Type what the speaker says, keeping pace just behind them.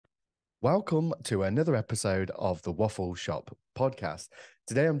Welcome to another episode of the Waffle Shop podcast.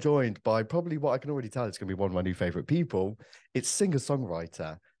 Today I'm joined by probably what I can already tell is going to be one of my new favorite people. It's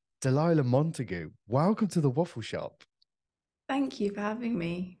singer-songwriter Delilah Montagu. Welcome to the Waffle Shop. Thank you for having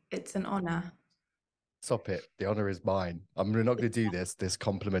me. It's an honor. Stop it. The honor is mine. I'm not going to do this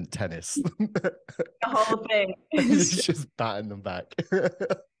compliment tennis. The whole thing. It's just batting them back.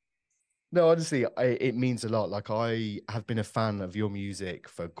 No, honestly, it means a lot. Like, I have been a fan of your music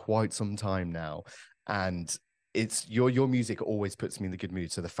for quite some time now, and it's your music always puts me in the good mood.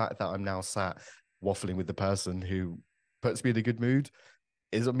 So the fact that I'm now sat waffling with the person who puts me in a good mood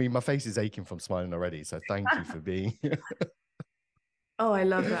is, I mean, my face is aching from smiling already. So thank you for being. Oh, I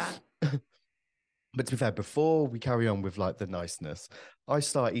love that. But to be fair, before we carry on with like the niceness, I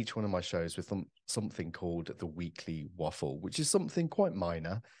start each one of my shows with something called the weekly waffle, which is something quite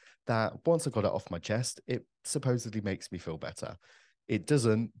minor that once I got it off my chest, it supposedly makes me feel better. It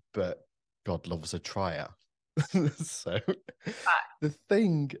doesn't, but God loves a trier. So the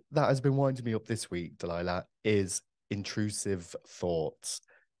thing that has been winding me up this week, Delilah, is intrusive thoughts.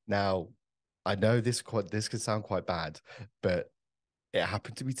 Now, I know this could sound quite bad, but it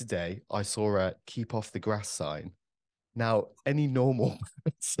happened to me today. I saw a keep off the grass sign. Now, any normal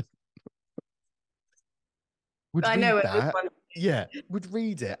person would I read know it was that. one. Yeah, would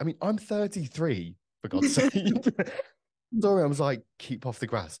read it. I mean, I'm 33, for God's sake. Sorry, I was like, keep off the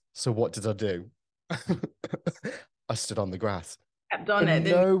grass. So what did I do? I stood on the grass. Kept For on it,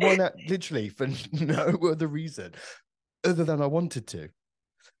 didn't no one, literally, for no other reason other than I wanted to.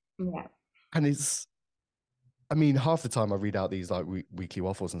 you? Yeah. And I mean, half the time I read out these like weekly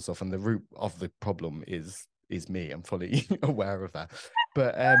waffles and stuff, and the root of the problem is me. I'm fully aware of that.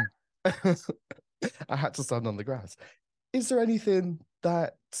 But I had to stand on the grass. Is there anything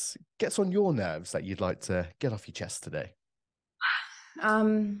that gets on your nerves that you'd like to get off your chest today? I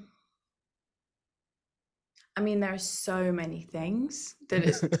mean, there are so many things that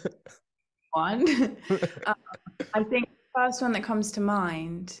it's one. I think the first one that comes to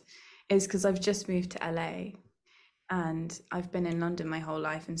mind is because I've just moved to LA and I've been in London my whole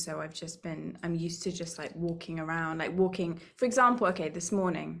life. And so I'm used to just like walking around, like walking, for example, okay, this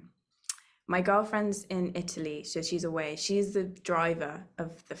morning, my girlfriend's in Italy, so she's away. She's the driver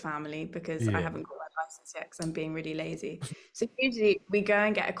of the family because I Yeah. haven't got my license yet because I'm being really lazy. So usually we go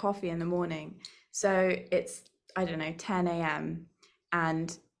and get a coffee in the morning. So it's, I don't know, 10 a.m.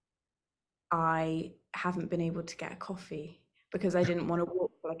 and I haven't been able to get a coffee because I didn't want to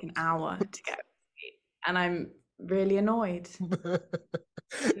walk for like an hour to get a coffee. And I'm really annoyed. And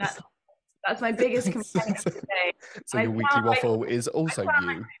that's my biggest complaint of today. So I your weekly sound like waffle is also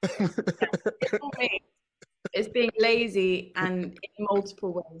you. it's all me. It's being lazy and in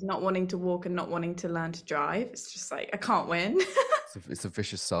multiple ways, not wanting to walk and not wanting to learn to drive. It's just like I can't win. It's a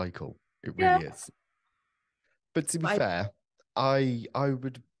vicious cycle. It Yeah. really is. But to be But fair, I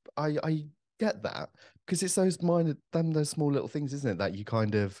get that because it's those minor those small little things, isn't it, that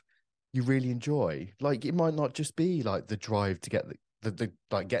you really enjoy. Like it might not just be like the drive to get the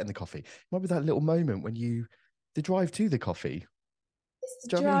like getting the coffee. It might be that little moment when the drive to the coffee. it's the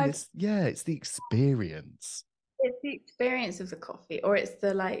Do you know what I mean? drive, It's the experience. it's the experience of the coffee, or it's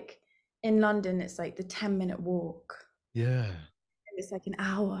the like in London, it's like the 10-minute walk. Yeah. And it's like an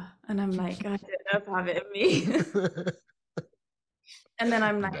hour. And I'm like, I don't know if I have it in me. And then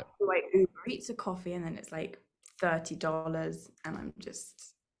I'm like, No. do I Uber Eats a coffee? And then it's like $30. And I'm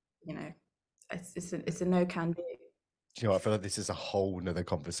just, you know, it's a no can do. Do you know what? I feel like this is a whole nother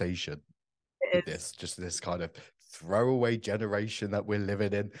conversation with It is just this kind of throwaway generation that we're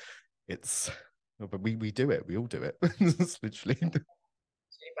living in. But we do it. We all do it. It's literally. really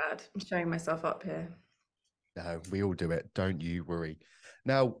bad. I'm showing myself up here. No, we all do it. Don't you worry.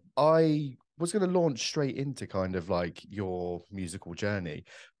 Now, I was going to launch straight into kind of like your musical journey,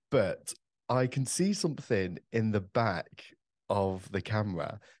 but I can see something in the back of the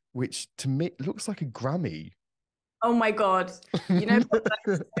camera, which to me looks like a Grammy. Oh my God. You know what?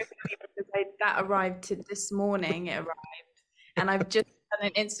 That's so funny because that arrived this morning. It arrived. And I've just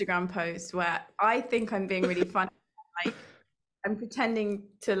done an Instagram post where I think I'm being really funny. Like I'm pretending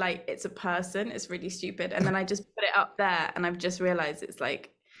to like it's a person. It's really stupid. And then I just put it up there and I've just realized it's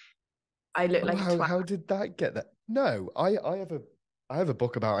like I look Oh, like a twat. how did that get that? No, I have a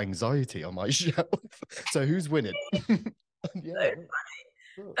book about anxiety on my shelf. So who's winning? So Yeah.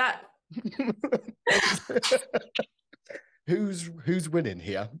 that Who's winning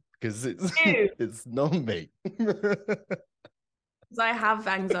here? Because too, it's not me. because I have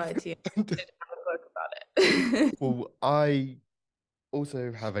anxiety. I did have a book about it. Well, I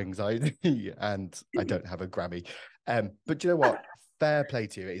also have anxiety and I don't have a Grammy. But you know what? fair play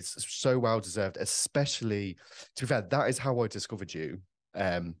to you. It's so well deserved, especially, to be fair, that is how I discovered you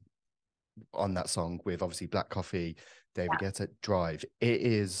on that song with obviously Black Coffee, David Guetta, Drive. It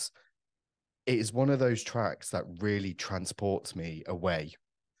is one of those tracks that really transports me away.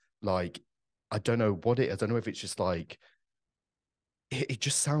 Like, I don't know I don't know if it's just like, it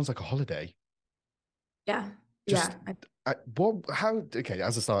just sounds like a holiday. Yeah. Just Yeah. okay,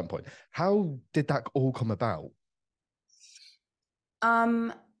 as a starting point, how did that all come about?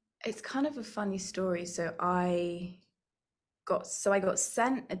 It's kind of a funny story. So I got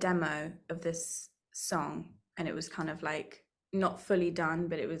sent a demo of this song, and it was kind of like not fully done,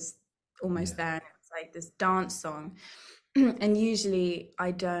 but it was almost there. And it was like this dance song. And usually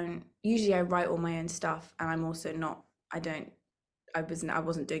I write all my own stuff, and I'm also not, I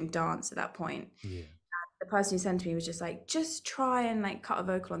wasn't doing dance at that point. Yeah. The person who sent to me was just like, just try and like cut a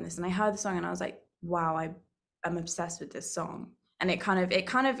vocal on this. And I heard the song and I was like, wow, I'm obsessed with this song. And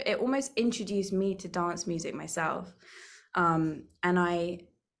it almost introduced me to dance music myself. And I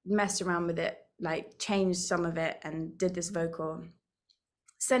messed around with it, like changed some of it and did this vocal,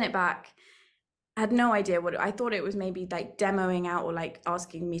 sent it back. I had no idea what I thought. It was maybe like demoing out or like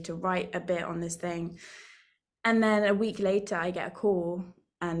asking me to write a bit on this thing. And then a week later I get a call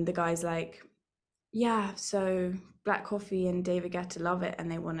and the guy's like, yeah, so Black Coffee and David Guetta love it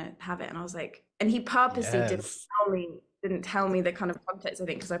and they want to have it. And I was like, and he purposely didn't tell me the kind of context, I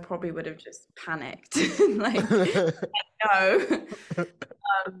think, because I probably would have just panicked. Like, no.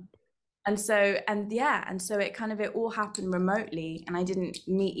 And so it all happened remotely, and I didn't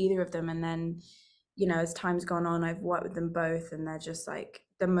meet either of them. And then, as time's gone on, I've worked with them both, and they're just like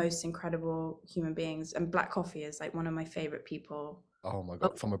the most incredible human beings. And Black Coffee is like one of my favorite people. Oh my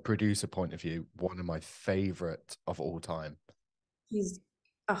God. From a producer point of view, one of my favorite of all time. He's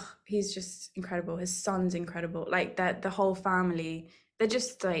just incredible. His son's incredible. Like the whole family, they're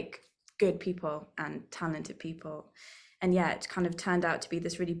just like good people and talented people. And yeah, it kind of turned out to be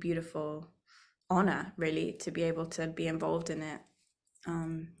this really beautiful honor, really, to be able to be involved in it.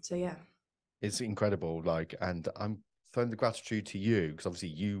 So yeah. It's incredible. Like, and I'm throwing the gratitude to you because obviously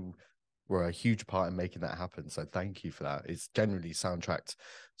you were a huge part in making that happen. So thank you for that. It's generally soundtracked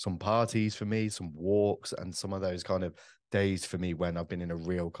some parties for me, some walks, and some of those kind of days for me when I've been in a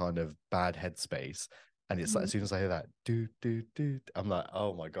real kind of bad headspace. And it's like, as soon as I hear that, I'm like,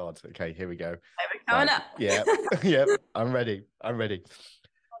 oh my God, okay, here we go. Coming up. Yeah, yeah, I'm ready.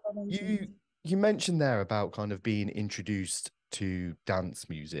 You mentioned there about kind of being introduced to dance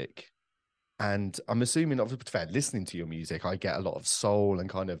music. And I'm assuming, obviously, fair, listening to your music, I get a lot of soul and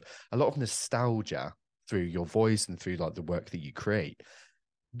kind of a lot of nostalgia through your voice and through like the work that you create.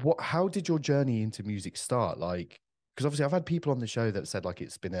 How did your journey into music start? Like, because obviously I've had people on the show that said like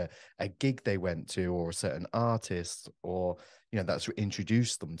it's been a gig they went to or a certain artist or, that's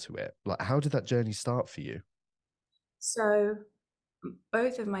introduced them to it. Like, how did that journey start for you? So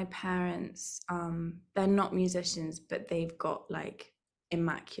both of my parents, they're not musicians, but they've got like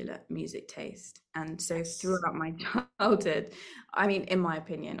immaculate music taste. And so throughout my childhood, I mean, in my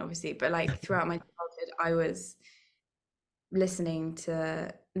opinion, obviously, but like throughout my childhood, I was listening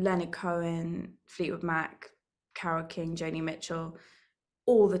to Leonard Cohen, Fleetwood Mac, Carole King, Joni Mitchell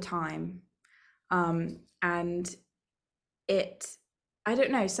all the time. And I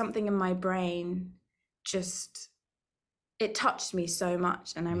don't know, something in my brain just, it touched me so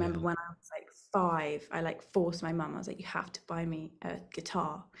much. And I remember when I was like 5, I like forced my mum. I was like, you have to buy me a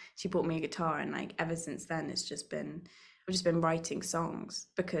guitar. She bought me a guitar, and like ever since then, I've just been writing songs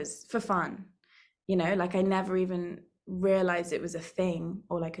because for fun, like I never even realized it was a thing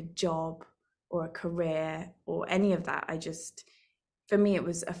or like a job or a career or any of that. For me, it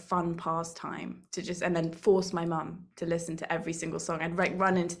was a fun pastime to just, and then force my mum to listen to every single song. I'd like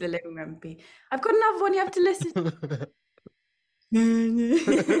run into the living room and be, I've got another one you have to listen.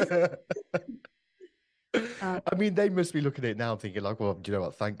 I mean, they must be looking at it now thinking like, well, do you know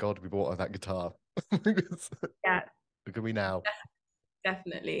what? Thank God we bought her that guitar. Yeah. Look at me now.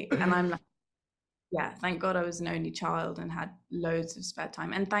 Definitely. And I'm like, yeah, thank God I was an only child and had loads of spare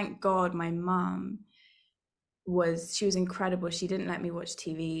time. And thank God my mum she was incredible. She didn't let me watch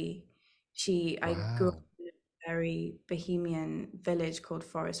TV. I grew up in a very bohemian village called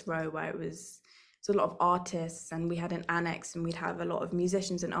Forest Row, where it was a lot of artists, and we had an annex, and we'd have a lot of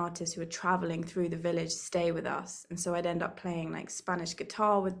musicians and artists who were traveling through the village stay with us. And so I'd end up playing like Spanish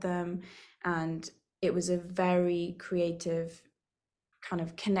guitar with them. And it was a very creative, kind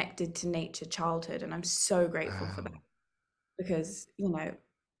of connected to nature childhood. And I'm so grateful for that because, do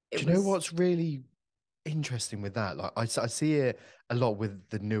you know what's really interesting with that. Like I see it a lot with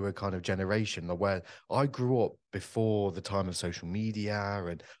the newer kind of generation, like where I grew up before the time of social media,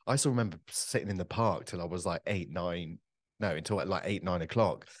 and I still remember sitting in the park till I was like 8, 9, no, until like 8, 9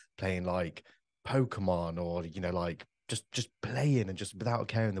 o'clock, playing like Pokemon or like just playing and just without a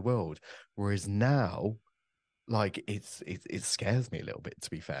care in the world. Whereas now, like it scares me a little bit, to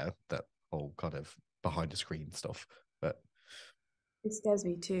be fair, that whole kind of behind the screen stuff. But It scares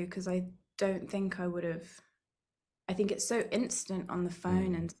me too because I don't think I would have. I think it's so instant on the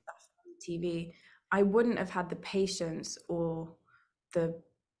phone mm, and stuff on TV. I wouldn't have had the patience or the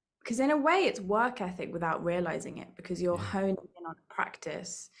because in a way it's work ethic without realizing it because you're yeah, honing in on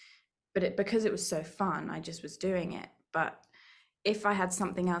practice. But because it was so fun, I just was doing it. But if I had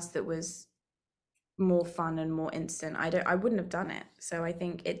something else that was more fun and more instant, I wouldn't have done it. So I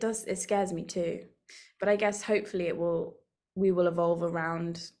think it scares me too. But I guess hopefully we will evolve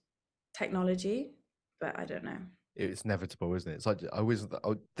around technology, but I don't know. it's inevitable, isn't it? It's like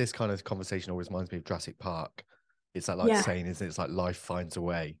this kind of conversation always reminds me of Jurassic Park. It's like Yeah, saying, isn't it? It's like life finds a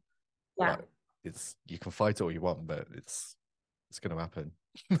way. yeah, Like it's you can fight it all you want, but it's going to happen.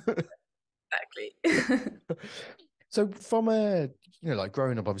 exactly. So from a like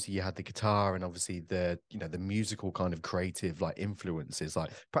growing up, obviously you had the guitar and obviously the the musical kind of creative like influences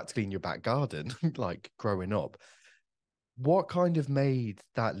like practically in your back garden, like growing up. What kind of made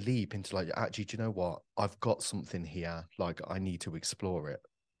that leap into like actually, do you know what? I've got something here, like I need to explore it.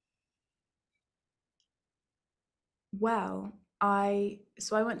 Well, I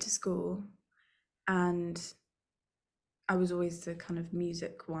went to school and I was always the kind of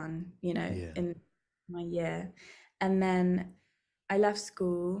music one, Yeah. in my year. And then I left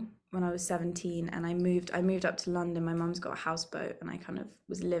school when I was 17 and I moved up to London. My mum's got a houseboat and I kind of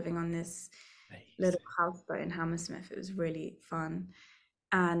was living on this little Amazing. houseboat in Hammersmith. It was really fun.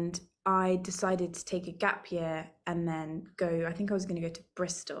 And I decided to take a gap year and then go. I think I was going to go to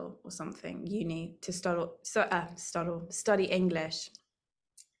Bristol or something, uni, to study English.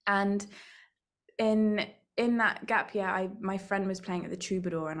 And in in that gap year, I my friend was playing at the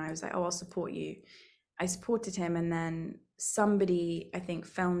Troubadour, and I was like, "Oh, I'll support you." I supported him, and then somebody I think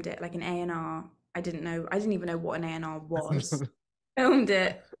filmed it like an A&R. I didn't know. I didn't even know what an A&R was. Filmed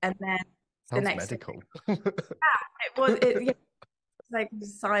it, and then the Sounds next day medical. yeah, like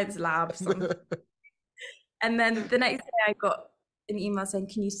science lab something. And then the next day I got an email saying,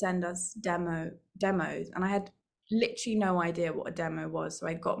 "Can you send us demos?" And I had literally no idea what a demo was. So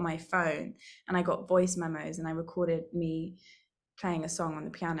I got my phone and I got voice memos and I recorded me playing a song on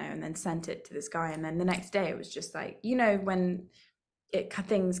the piano and then sent it to this guy. And then the next day it was just like, when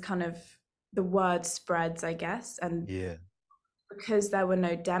things kind of the word spreads, I guess. And Yeah. because there were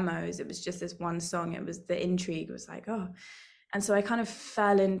no demos, it was just this one song. It was the intrigue was like, oh. And so I kind of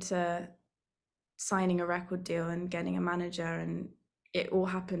fell into signing a record deal and getting a manager, and it all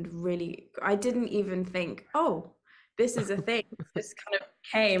happened really. I didn't even think, oh, this is a thing. It just kind of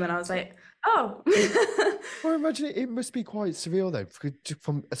came and I was like, oh. Well, imagine it must be quite surreal though,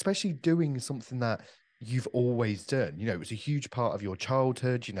 from especially doing something that you've always done. It was a huge part of your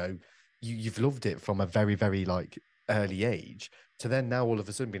childhood. You've loved it from a very, very like early age to then now all of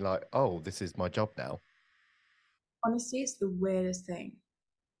a sudden be like, oh, this is my job now. Honestly, it's the weirdest thing,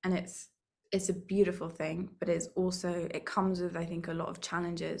 and it's a beautiful thing, but it comes with, I think, a lot of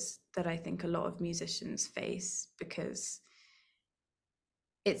challenges that I think a lot of musicians face, because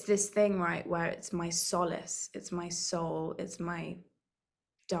it's this thing, right, where it's my solace, it's my soul, it's my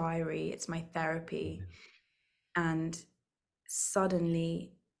diary, it's my therapy. And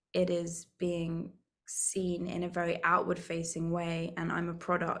suddenly it is being seen in a very outward facing way, and I'm a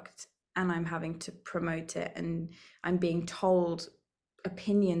product and I'm having to promote it and I'm being told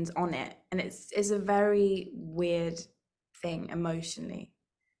opinions on it, and it's a very weird thing emotionally,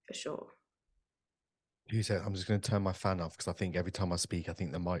 for sure. Who said I'm just going to turn my fan off because I think every time I speak, I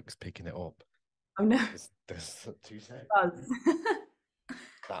think the mic's picking it up. Oh no. There's 2 seconds. Buzz.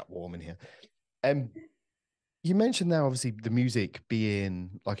 That warm in here. Um, you mentioned now, obviously, the music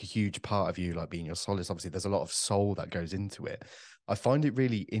being like a huge part of you, like being your solace. Obviously, there's a lot of soul that goes into it. I find it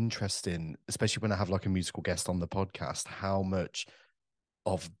really interesting, especially when I have like a musical guest on the podcast, how much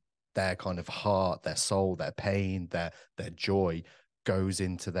of their kind of heart, their soul, their pain, their joy goes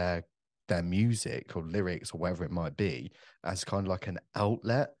into their music or lyrics or whatever it might be as kind of like an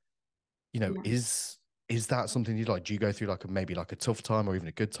outlet. Yeah, Is that something you like? Do you go through like maybe like a tough time or even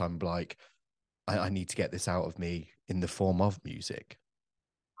a good time, like I need to get this out of me in the form of music?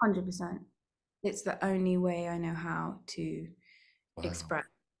 100%. It's the only way I know how to Wow. express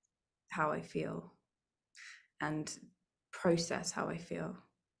how I feel and process how I feel.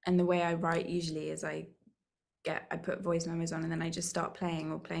 And the way I write usually is I put voice memos on, and then I just start playing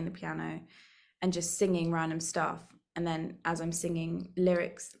the piano and just singing random stuff. And then as I'm singing,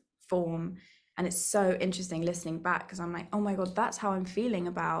 lyrics form. And it's so interesting listening back, because I'm like, oh my God, that's how I'm feeling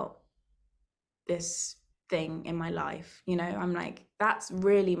about this thing in my life. You know, I'm like, that's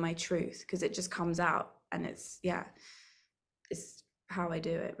really my truth, because it just comes out, and it's how I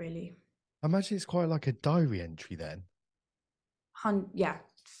do it, really. I imagine it's quite like a diary entry then. Yeah,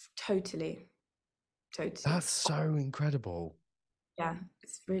 totally. That's so incredible. Yeah,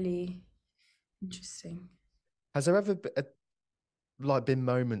 it's really interesting. Has there ever been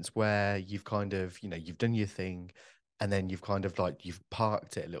moments where you've kind of, you've done your thing, and then you've kind of like you've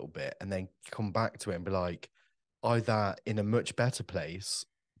parked it a little bit, and then come back to it and be like either in a much better place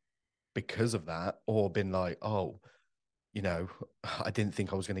because of that, or been like, oh, I didn't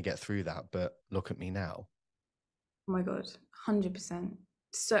think I was going to get through that, but look at me now. Oh my God, 100%.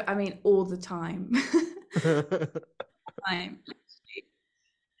 So, I mean, all the time. Time,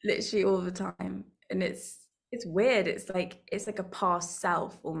 literally all the time. And it's weird. It's like a past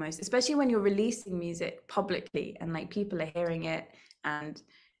self almost, especially when you're releasing music publicly and like people are hearing it, and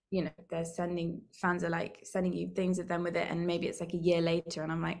fans are like sending you things of them with it, and maybe it's like a year later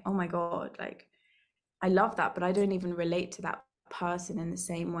and I'm like, oh my God, like I love that, but I don't even relate to that person in the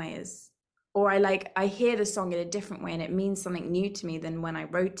same way as, or I hear the song in a different way and it means something new to me than when I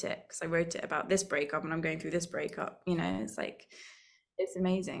wrote it, because I wrote it about this breakup and I'm going through this breakup. It's like, it's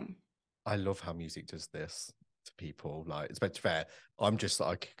amazing. I love how music does this to people. Like, it's better fair. I'm just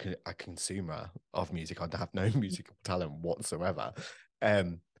like a consumer of music. I have no musical talent whatsoever.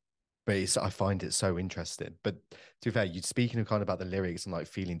 But I find it so interesting. But to be fair, you speaking of kind of about the lyrics and like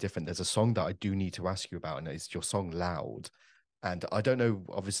feeling different, there's a song that I do need to ask you about, and it's your song Loud. And I don't know,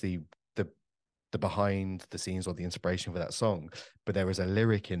 obviously, the behind the scenes or the inspiration for that song, but there is a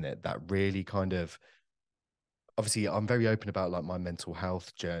lyric in it that really kind of, obviously I'm very open about like my mental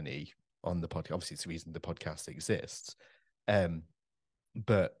health journey on the podcast. Obviously, it's the reason the podcast exists.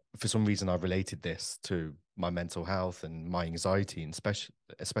 But for some reason I related this to my mental health and my anxiety, and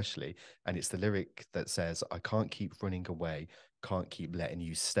especially, and it's the lyric that says, I can't keep running away, can't keep letting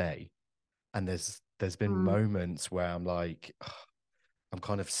you stay. And there's been moments where I'm like, "Ugh, I'm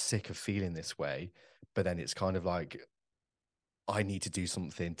kind of sick of feeling this way," but then it's kind of like I need to do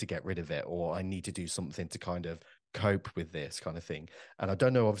something to get rid of it, or I need to do something to kind of cope with this kind of thing. And I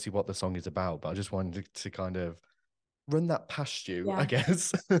don't know obviously what the song is about, but I just wanted to kind of run that past you, I Yeah.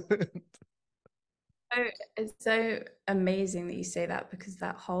 guess. So it's so amazing that you say that, because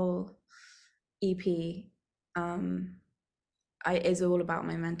that whole EP is all about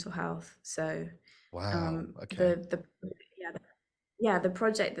my mental health. So Wow. Okay. the the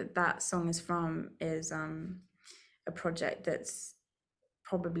project that song is from is a project that's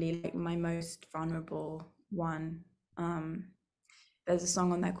probably like my most vulnerable one. There's a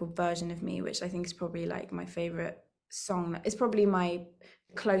song on there called Version of Me, which I think is probably like my favorite song. It's probably my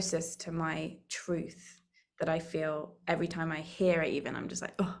closest to my truth, that I feel every time I hear it. Even I'm just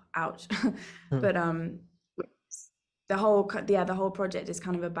like, oh, ouch. But the whole project is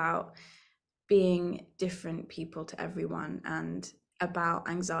kind of about being different people to everyone, and about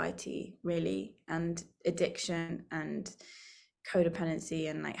anxiety really, and addiction and codependency,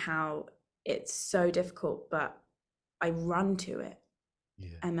 and like how it's so difficult, but I run to it,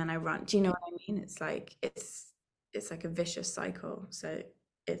 Yeah. and then I run. Do you know what I mean? It's like it's like a vicious cycle. So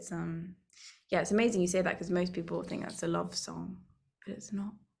it's it's amazing you say that, because most people think that's a love song, but it's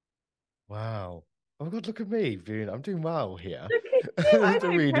not. Wow. Oh my God, look at me. I'm doing well here. Look at you, I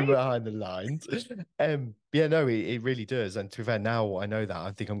Still know, reading crazy. behind the lines. Yeah, no, it really does. And to be fair, now I know that,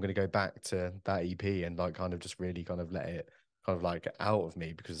 I think I'm gonna go back to that EP and like kind of just really kind of let it kind of like out of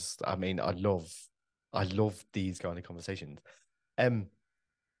me, because I mean I love these kind of conversations.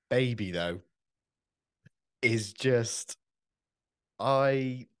 Baby though is just,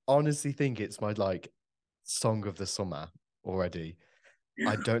 I honestly think it's my like song of the summer already.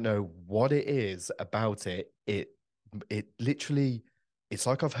 I don't know what it is about it. It literally, it's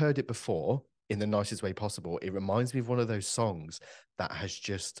like I've heard it before in the nicest way possible. It reminds me of one of those songs that has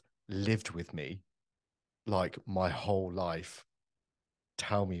just lived with me like my whole life.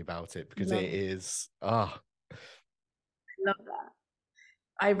 Tell me about it, because it Love, is love that.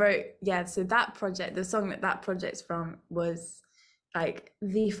 I wrote, yeah, so that project, the song that project's from, was like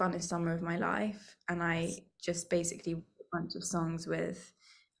the funnest summer of my life. And I just basically wrote a bunch of songs with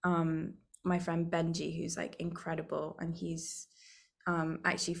my friend Benji, who's like incredible. And he's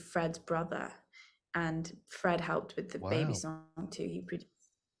actually Fred's brother. And Fred helped with the baby wow. song too. He produced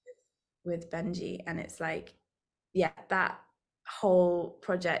with Benji. And it's like, yeah, that. whole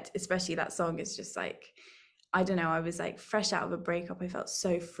project, especially that song, is just like, I don't know, I was like fresh out of a breakup. I felt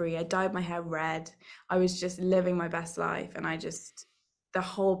so free. I dyed my hair red. I was just living my best life. And the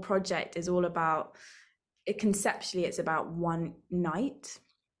whole project is all about it. Conceptually, it's about one night.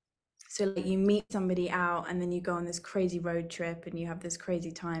 So like you meet somebody out and then you go on this crazy road trip and you have this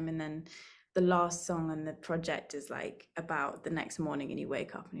crazy time, and then the last song on the project is like about the next morning and you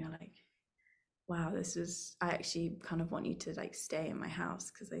wake up and you're like, wow, I actually kind of want you to like stay in my house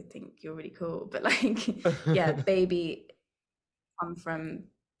because I think you're really cool. But like, yeah, baby come from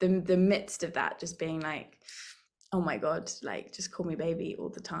the midst of that, just being like, oh my God, like just call me baby all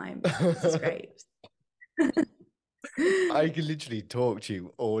the time. This is great. I can literally talk to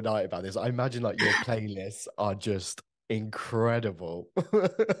you all night about this. I imagine like your playlists are just incredible.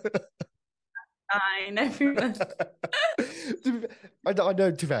 I know. I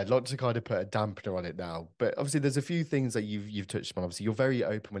know, to be fair, not to kind of put a dampener on it now, but obviously there's a few things that you've touched on. Obviously, you're very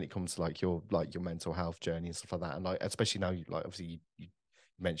open when it comes to like your mental health journey and stuff like that, and like especially now, like obviously you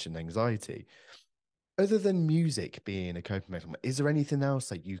mentioned anxiety. Other than music being a coping mechanism, is there anything else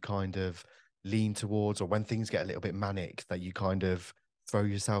that you kind of lean towards, or when things get a little bit manic, that you kind of throw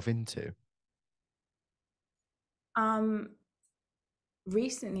yourself into?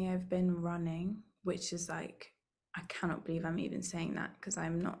 Recently I've been running, which is like, I cannot believe I'm even saying that because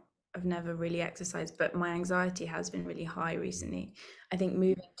I've never really exercised, but my anxiety has been really high recently. I think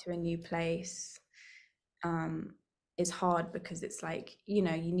moving to a new place is hard because it's like, you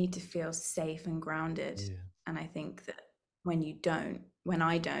need to feel safe and grounded. Yeah. And I think that when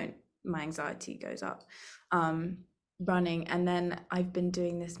I don't, my anxiety goes up. Running. And then I've been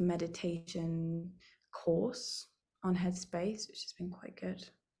doing this meditation course on Headspace, which has been quite good.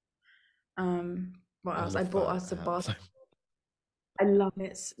 What I else? I love bought that. us a bath. I love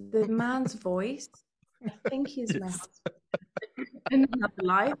it. The man's voice. I think he's my husband in another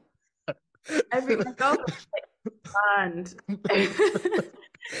life. My girlfriend and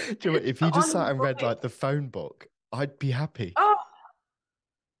If you just sat and read like the phone book, I'd be happy. oh,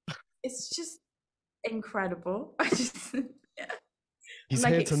 it's just incredible. I just yeah. He's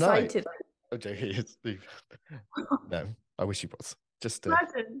I'm like here tonight. excited. Oh, Jay, no, I wish he was. Just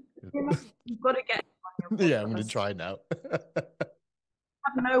Imagine, you've got to get him on your yeah, I'm gonna podcast. try now.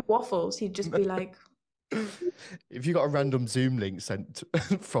 Have no waffles. He'd just be like, if you got a random Zoom link sent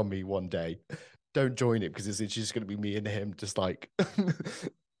from me one day, don't join it because it's just going to be me and him, just like,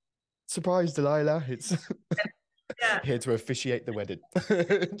 surprise, Delilah. It's here to officiate the wedding.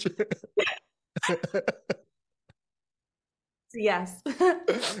 yes.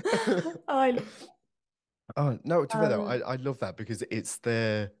 Oh no, to be fair though, I love that because it's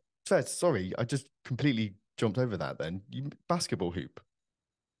the sorry, I just completely jumped over that then. Basketball hoop.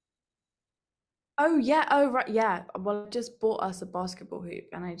 Oh yeah. Oh right. Yeah. Well, I just bought us a basketball hoop,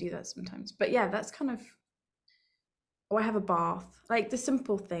 and I do that sometimes. But yeah, that's kind of. Oh, I have a bath. Like the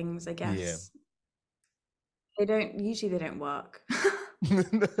simple things, I guess. Yeah. They don't work.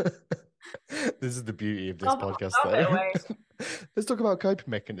 This is the beauty of this podcast, though. Let's talk about coping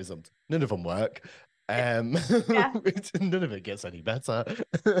mechanisms. None of them work. Yeah. None of it gets any better.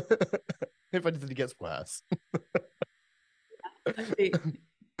 If anything, it gets worse.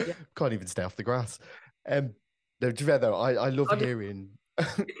 Yeah. Can't even stay off the grass. No, to be fair though, I love hearing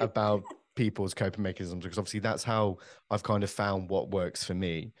about people's coping mechanisms because obviously that's how I've kind of found what works for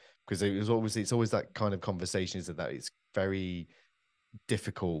me. Because it's always that kind of conversation, is that it's very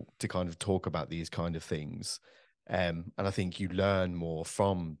difficult to kind of talk about these kind of things. And I think you learn more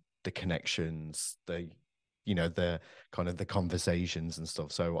from the connections, the kind of the conversations and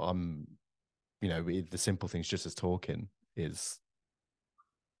stuff. So the simple things, just as talking, is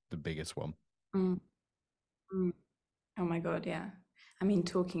the biggest one. Oh my God, yeah. I mean,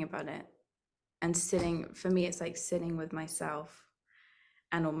 talking about it and for me, it's like sitting with myself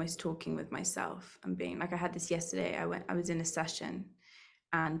and almost talking with myself and being like, I had this yesterday. I was in a session,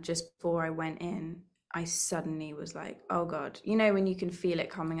 and just before I went in, I suddenly was like, oh God, when you can feel it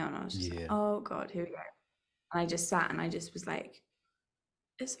coming on, I was just like, oh God, here we go. And I just sat and I just was like,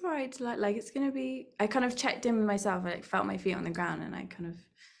 it's all right, like it's gonna be. I kind of checked in with myself. I like felt my feet on the ground, and I kind of,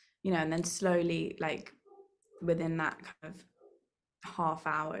 and then slowly, like within that kind of half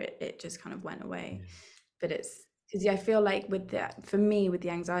hour, it just kind of went away. But it's because I feel like for me with the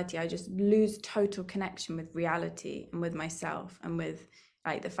anxiety, I just lose total connection with reality and with myself and with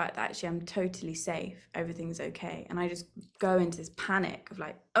like the fact that actually I'm totally safe, everything's okay, and I just go into this panic of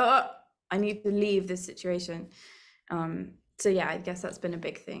like, oh, I need to leave this situation. So yeah, I guess that's been a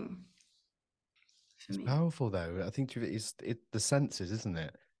big thing for me. Powerful though. I think it's the senses, isn't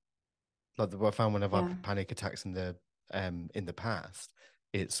it? Like what I found when I've had panic attacks in the in the past,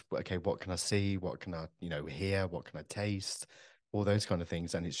 it's okay, what can I see? What can I, hear? What can I taste? All those kind of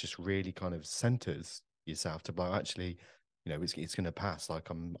things. And it's just really kind of centers yourself to be like, actually, it's going to pass. Like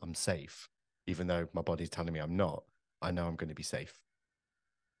I'm safe, even though my body's telling me I'm not. I know I'm going to be safe.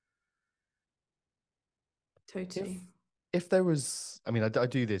 Totally. If there was, I mean, I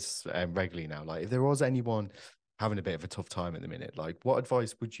do this regularly now. Like, if there was anyone having a bit of a tough time at the minute, like, what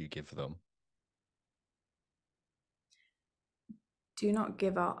advice would you give them? Do not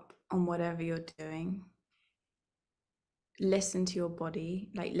give up on whatever you're doing. Listen to your body,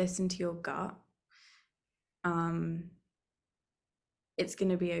 like listen to your gut. It's going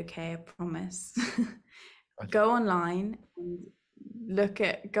to be okay, I promise. Go online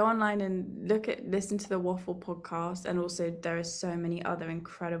and listen to the Waffle podcast. And also there are so many other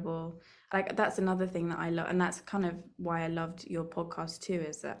incredible, like that's another thing that I love, and that's kind of why I loved your podcast too,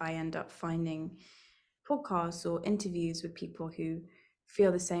 is that I end up finding podcasts or interviews with people who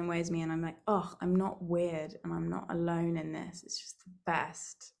feel the same way as me, and I'm like, oh, I'm not weird and I'm not alone in this. It's just the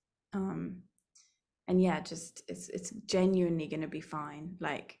best. And yeah, just it's genuinely going to be fine.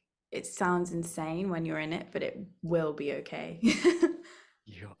 Like, it sounds insane when you're in it, but it will be okay.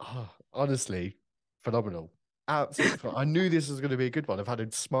 You are honestly phenomenal. Absolutely phenomenal. I knew this was going to be a good one. I've had a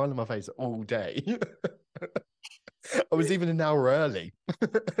smile on my face all day. I was even an hour early.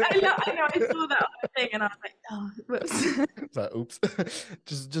 I know, I saw that thing and I was like, oh, whoops. It's like, oops.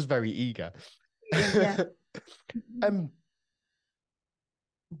 just very eager. Yeah.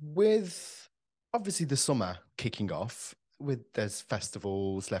 With obviously the summer kicking off, there's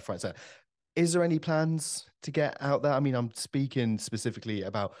festivals left, right, center. Is there any plans to get out there? I mean, I'm speaking specifically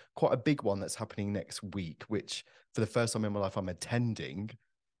about quite a big one that's happening next week, which for the first time in my life I'm attending.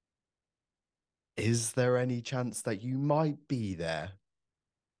 Is there any chance that you might be there?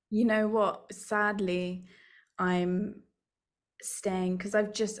 You know what? Sadly, I'm staying because I've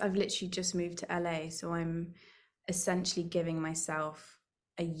literally just moved to LA, so I'm essentially giving myself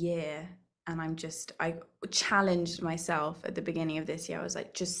a year, and I challenged myself at the beginning of this year. I was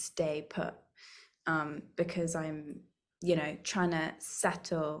like, just stay put, because I'm trying to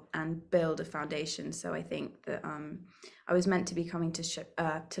settle and build a foundation. So I think that I was meant to be coming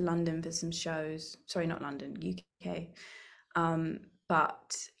to London for some shows. Sorry, not London, UK.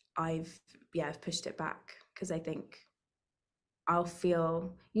 But I've pushed it back because I think I'll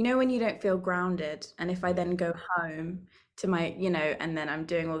feel, when you don't feel grounded, and if I then go home to my, and then I'm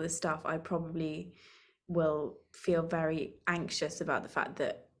doing all this stuff, I probably will feel very anxious about the fact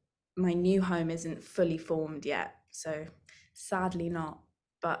that my new home isn't fully formed yet. So sadly not,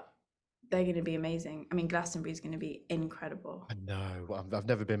 but they're going to be amazing. I mean, Glastonbury is going to be incredible. I know. I've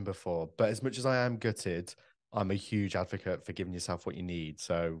never been before, but as much as I am gutted, I'm a huge advocate for giving yourself what you need.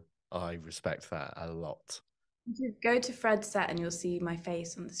 So I respect that a lot. Go to Fred's set and you'll see my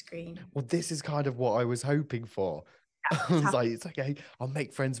face on the screen. Well, this is kind of what I was hoping for. I was like, it's okay. I'll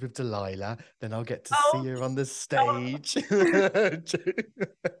make friends with Delilah, then I'll get to see her on the stage.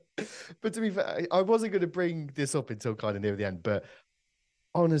 But to be fair, I wasn't going to bring this up until kind of near the end. But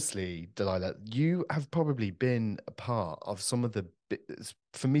honestly, Delilah, you have probably been a part of some of the,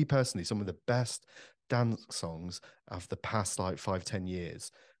 for me personally, some of the best dance songs of the past like 5-10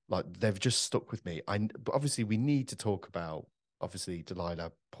 years. Like, they've just stuck with me. But obviously we need to talk about, obviously,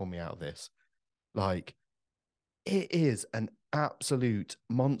 Delilah, pull me out of this. Like, it is an absolute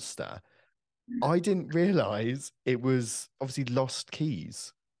monster. I didn't realize it was obviously Lost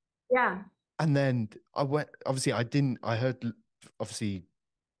Keys. Yeah. And then I heard obviously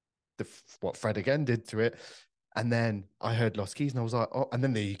what Fred again did to it. And then I heard Lost Keys and I was like, oh, and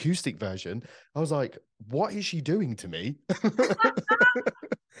then the acoustic version, I was like, what is she doing to me?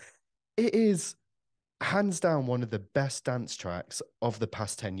 It is hands down one of the best dance tracks of the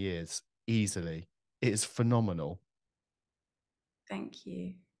past 10 years, easily. It is phenomenal. Thank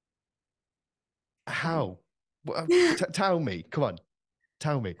you. How? Tell me. Come on.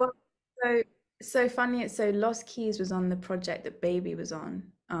 Tell me. Well, so funny. So Lost Keys was on the project that Baby was on.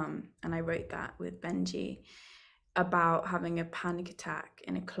 And I wrote that with Benji about having a panic attack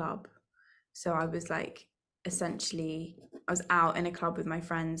in a club. So I was like, essentially, I was out in a club with my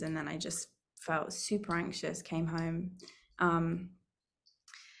friends, and then I just felt super anxious, came home.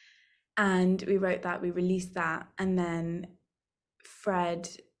 And we wrote that, we released that, and then Fred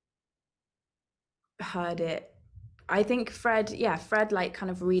heard it. I think Fred like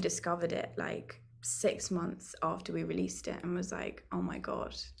kind of rediscovered it like 6 months after we released it and was like, oh my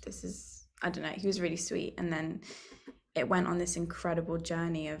God, this is, I don't know, he was really sweet. And then it went on this incredible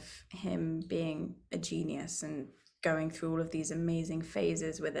journey of him being a genius and going through all of these amazing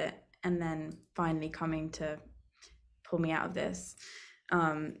phases with it, and then finally coming to pull me out of this.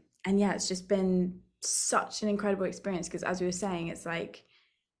 And yeah, it's just been such an incredible experience because, as we were saying, it's like,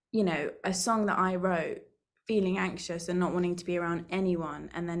 you know, a song that I wrote feeling anxious and not wanting to be around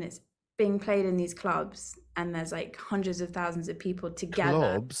anyone, and then it's being played in these clubs and there's like hundreds of thousands of people together.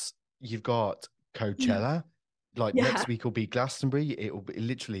 Clubs, you've got Coachella, like next week will be Glastonbury. It will be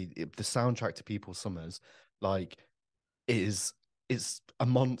literally the soundtrack to people's summers. Like, it's a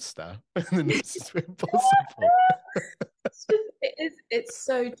monster. And it's impossible. It's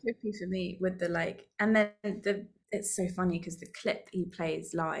so trippy for me with the like, and then it's so funny because the clip he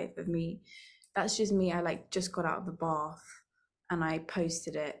plays live of me, that's just me. I like just got out of the bath and I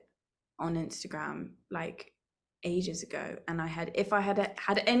posted it on Instagram like ages ago, and if I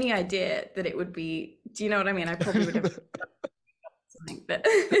had any idea that it would be, do you know what I mean? I probably would have something. But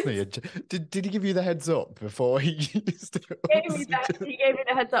did he give you the heads up before he used it? He gave me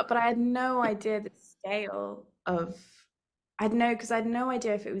the heads up, but I had no idea the scale of. I had no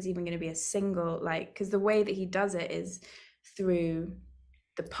idea if it was even going to be a single, like, because the way that he does it is through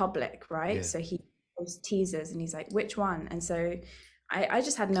the public, right? Yeah. So he posts teasers and he's like, which one? And so I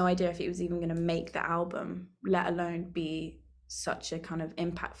just had no idea if it was even going to make the album, let alone be such a kind of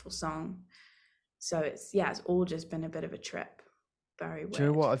impactful song. So it's all just been a bit of a trip. Very weird. Do you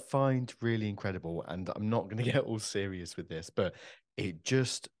know what I find really incredible? And I'm not going to get all serious with this, but it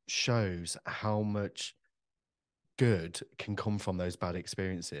just shows how much good can come from those bad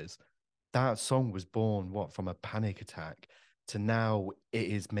experiences. That song was born from a panic attack to now it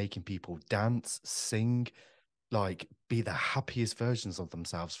is making people dance, sing, like be the happiest versions of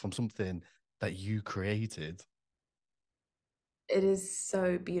themselves from something that you created. It is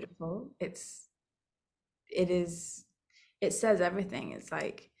so beautiful. It says everything. It's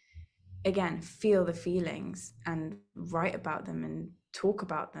like, again, feel the feelings and write about them and talk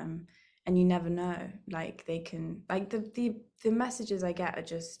about them. And you never know, like they can, like the messages I get are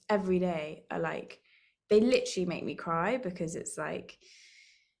just every day are like, they literally make me cry because it's like,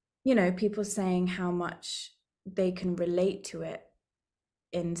 you know, people saying how much they can relate to it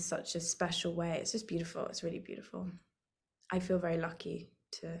in such a special way. It's just beautiful. It's really beautiful. I feel very lucky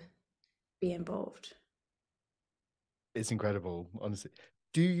to be involved. It's incredible, honestly.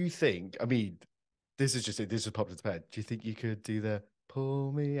 Do you think, I mean, this is popped into my head. Do you think you could do the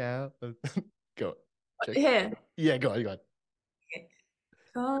pull me out? Go on. Here. Yeah, go on. Okay.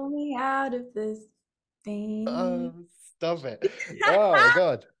 Pull me out of this thing. Oh, stop it. Oh my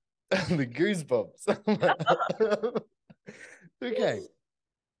God. The goosebumps. Okay.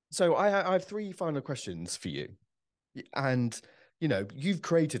 So I have 3 final questions for you. And, you know, you've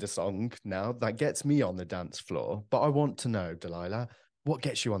created a song now that gets me on the dance floor, but I want to know, Delilah, what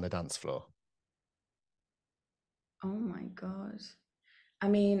gets you on the dance floor? Oh my God. I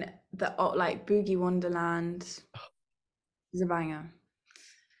mean, like Boogie Wonderland is a banger.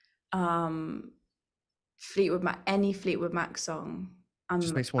 Any Fleetwood Mac song.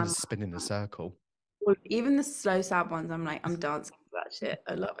 Just makes me want to spin in a circle. Even the slow sad ones, I'm like, I'm dancing to that shit.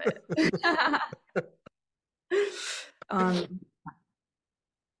 I love it.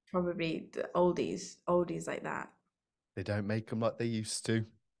 Probably the oldies like that. They don't make them like they used to.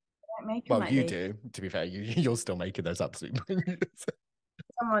 Well, like you do. To be fair, you're still making those absolutely.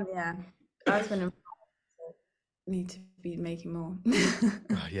 Someone, yeah. I need to be making more.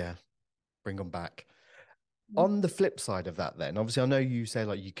 Oh, yeah, bring them back. On the flip side of that, then, obviously, I know you say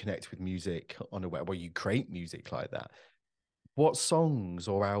like you connect with music on a way where you create music like that. What songs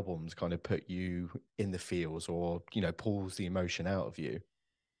or albums kind of put you in the feels, or you know, pulls the emotion out of you?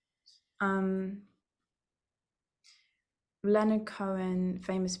 Leonard Cohen,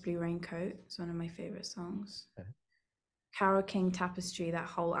 Famous Blue Raincoat is one of my favorite songs. Okay. Carole King, Tapestry, that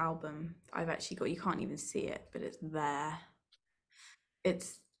whole album. I've actually got, you can't even see it, but it's there.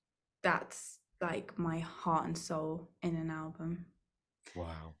 That's like my heart and soul in an album.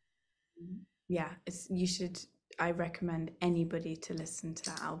 Wow. Yeah, I recommend anybody to listen to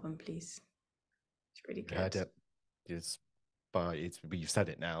that album, please. It's really good. Heard it. But you've said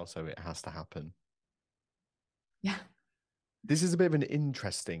it now, so it has to happen. Yeah. This is a bit of an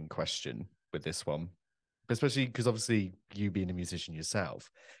interesting question with this one, especially because obviously you being a musician yourself.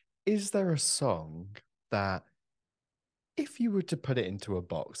 Is there a song that if you were to put it into a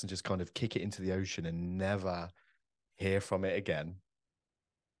box and just kind of kick it into the ocean and never hear from it again,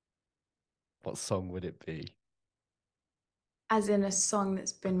 what song would it be? As in a song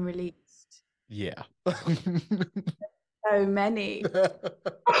that's been released? Yeah. So many.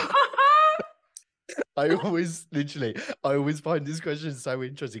 I always find this question so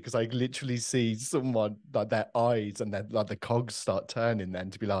interesting because I literally see someone like their eyes and then like the cogs start turning then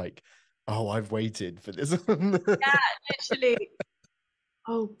to be like, Oh, I've waited for this one. Yeah, literally.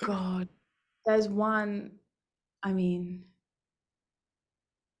 Oh God. There's one, I mean,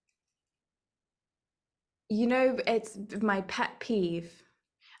 it's my pet peeve.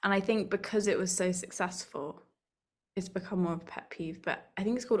 And I think because it was so successful, it's become more of a pet peeve. But I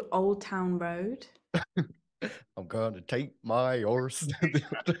think it's called Old Town Road. I'm gonna take my horse to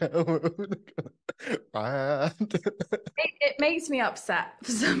the road. It makes me upset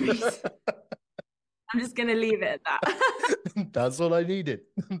for some reason. I'm just gonna leave it at that. That's all I needed.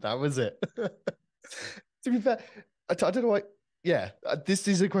 That was it. To be fair, I don't know why. Yeah, this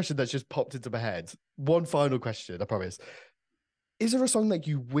is a question that's just popped into my head. One final question, I promise. Is there a song that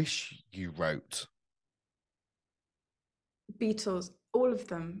you wish you wrote? Beatles, all of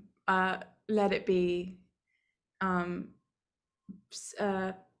them. Let It Be, um,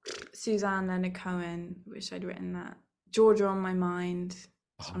 uh, Suzanne Leonard Cohen. Wish I'd written that. Georgia on My Mind.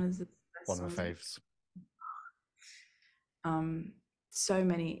 It's Oh, one of the best one of songs. my faves. So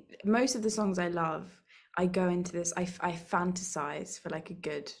many. Most of the songs I love, I go into this. I fantasize for like a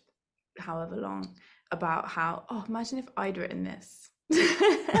good, however long, about how. Oh, imagine if I'd written this.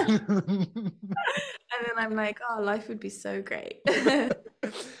 And then I'm like, oh, life would be so great.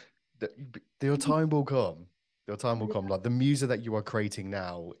 Your time will come. Your time will come. Like the music that you are creating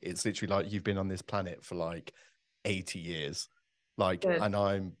now, it's literally like you've been on this planet for like 80 years. Like, Good.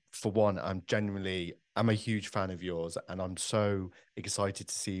 and for one, I'm a huge fan of yours, and I'm so excited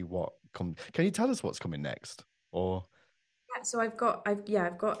to see what comes. Can you tell us what's coming next? Or Yeah, so I've got a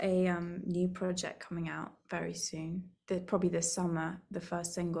new project coming out very soon. Probably this summer, the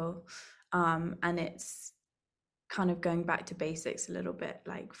first single. And it's kind of going back to basics a little bit,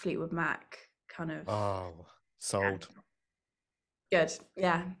 like Fleetwood Mac kind of. oh, Yeah. sold. Good.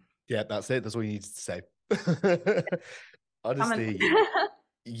 Yeah. Yeah, that's it. That's all you needed to say. Come on. Honestly,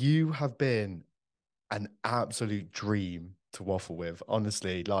 you have been an absolute dream to waffle with.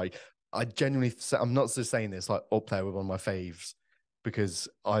 Honestly, like I'm not just saying this like up there with one of my faves because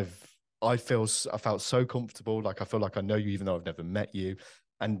I felt so comfortable. Like I feel like I know you even though I've never met you.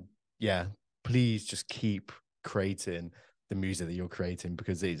 And yeah, please just keep creating the music that you're creating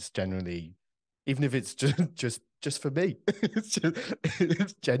because it's generally, even if it's just for me,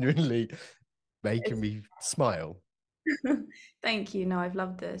 it's genuinely making me smile. Thank you. No, I've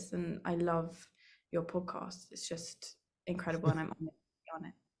loved this and I love your podcast. It's just incredible and I'm on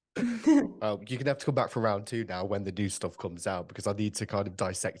it. You're gonna have to come back for round two now when the new stuff comes out because I need to kind of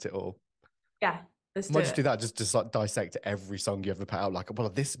dissect it all. Yeah, let's I do might just it. do that, just like dissect every song you ever put out. Like, well,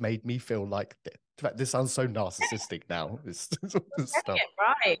 this made me feel like this. In fact, this sounds so narcissistic now. This Getting stuff. it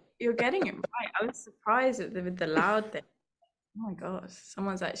right. You're getting it right. I was surprised with the loud thing. Oh my gosh,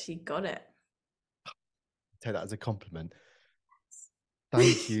 someone's actually got it. Take that as a compliment.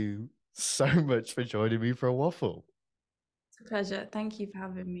 Thank you so much for joining me for a waffle. It's a pleasure. Thank you for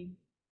having me.